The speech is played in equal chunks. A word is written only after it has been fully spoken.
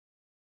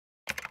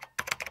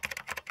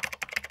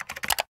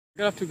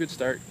Got off to a good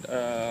start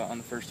on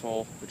the first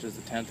hole, which is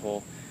the 10th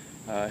hole.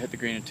 Hit the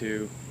green in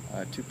two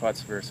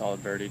putts for a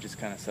solid birdie, just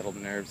kind of settled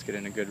the nerves, get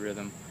in a good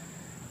rhythm.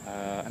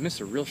 I missed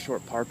a real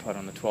short par putt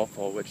on the 12th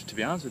hole, which, to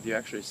be honest with you,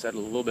 actually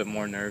settled a little bit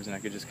more nerves, and I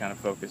could just kind of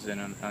focus in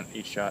on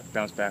each shot.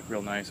 Bounced back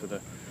real nice with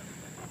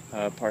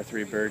a par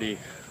 3 birdie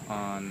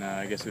on,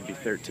 I guess it would be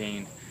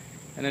 13.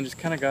 And then just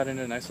kind of got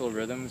into a nice little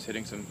rhythm, was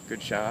hitting some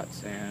good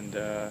shots, and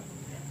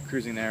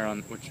cruising there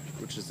on,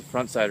 which is the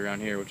front side around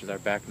here, which is our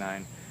back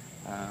nine.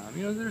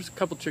 There's a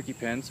couple tricky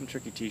pins, some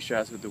tricky tee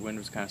shots with the wind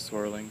was kind of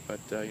swirling, but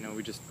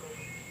we just,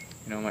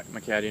 my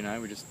caddy and I,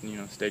 we just,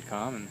 stayed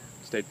calm and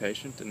stayed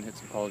patient and hit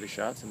some quality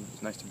shots, and it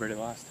was nice to birdie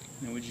last.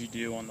 And what did you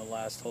do on the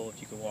last hole?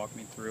 If you could walk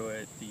me through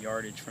it, the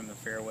yardage from the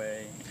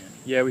fairway.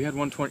 Yeah, we had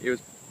 120.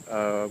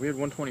 We had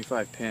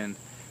 125 pin,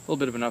 a little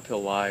bit of an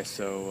uphill lie,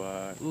 so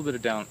a little bit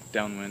of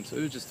downwind. So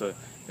it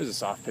was a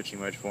soft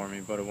pitching wedge for me,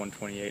 about a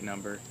 128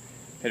 number.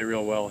 Hit it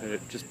real well, hit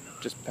it just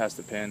past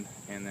the pin,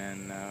 and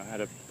then had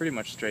a pretty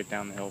much straight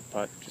down the hill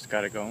putt. Just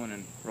got it going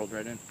and rolled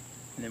right in.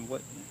 And then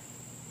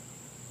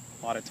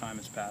a lot of time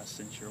has passed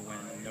since your win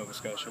in Nova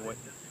Scotia. What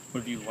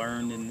have you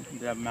learned in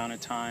that amount of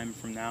time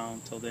from now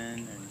until then?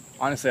 And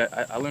honestly,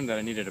 I learned that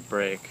I needed a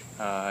break.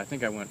 I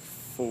think I went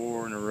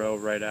 4 in a row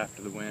right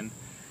after the win,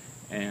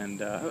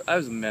 and I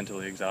was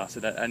mentally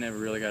exhausted. I never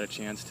really got a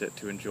chance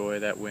to enjoy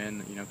that win,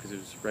 because it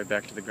was right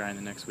back to the grind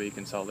the next week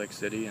in Salt Lake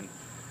City, and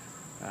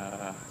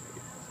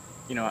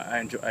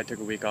I took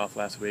a week off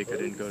last week. I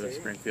didn't go to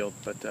Springfield,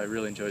 but I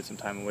really enjoyed some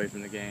time away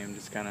from the game.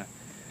 Just kind of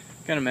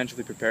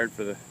mentally prepared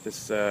for this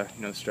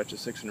stretch of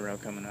 6 in a row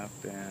coming up,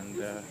 and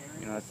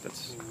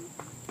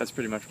that's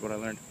pretty much what I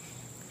learned.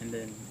 And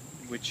then,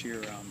 with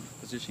your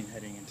position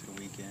heading into the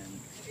weekend,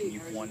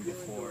 you've won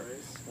before.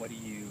 What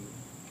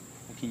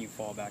can you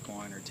fall back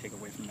on or take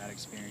away from that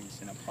experience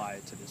and apply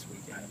it to this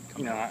weekend?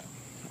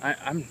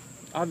 I'm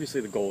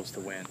obviously the goal is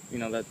to win.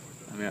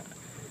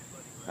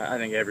 I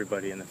think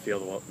everybody in the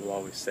field will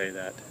always say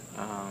that.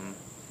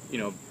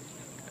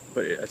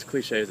 But as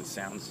cliche as it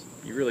sounds,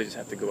 you really just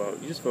have to go out.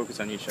 You just focus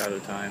on each shot at a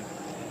time,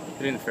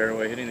 hitting the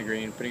fairway, hitting the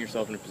green, putting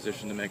yourself in a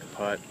position to make a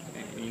putt,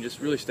 and you just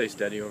really stay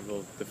steady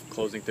over the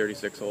closing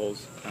 36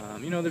 holes.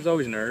 There's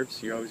always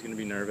nerves. You're always going to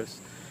be nervous.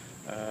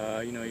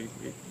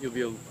 You'll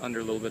be under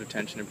a little bit of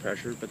tension and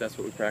pressure, but that's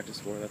what we practice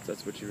for.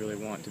 That's what you really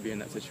want, to be in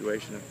that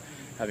situation of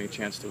having a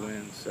chance to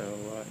win. So,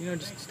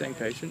 just staying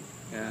patient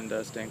and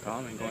staying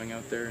calm and going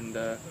out there and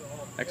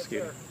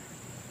executing.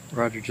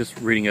 Roger, just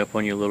reading up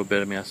on you a little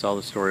bit, I saw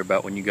the story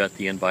about when you got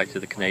the invite to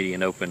the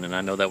Canadian Open, and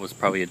I know that was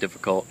probably a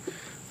difficult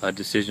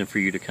decision for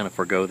you to kind of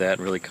forego that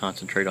and really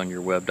concentrate on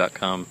your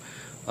web.com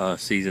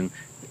season.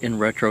 In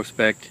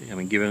retrospect,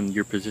 given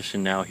your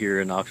position now here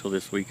in Knoxville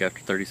this week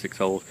after 36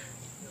 holes,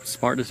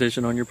 smart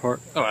decision on your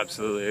part? Oh,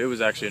 absolutely. It was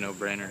actually a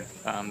no-brainer.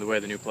 The way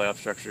the new playoff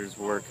structures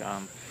work,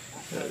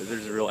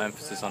 there's a real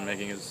emphasis on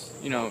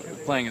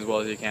playing as well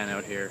as you can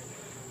out here.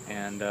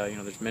 And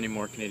there's many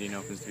more Canadian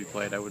Opens to be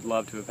played. I would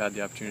love to have had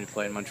the opportunity to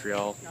play in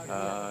Montreal.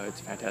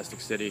 It's a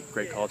fantastic city,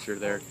 great culture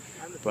there.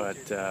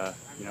 But I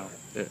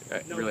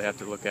really have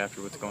to look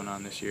after what's going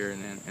on this year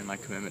and my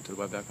commitment to the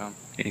web.com.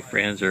 Any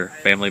friends or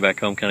family back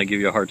home kind of give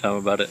you a hard time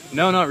about it?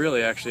 No, not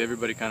really. Actually,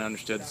 everybody kind of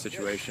understood the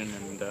situation,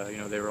 and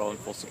they were all in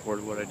full support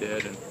of what I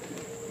did,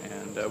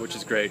 and which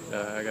is great.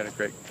 I got a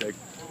great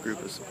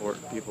group of support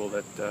people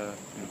that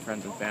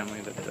friends and family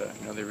that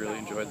they really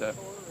enjoyed that.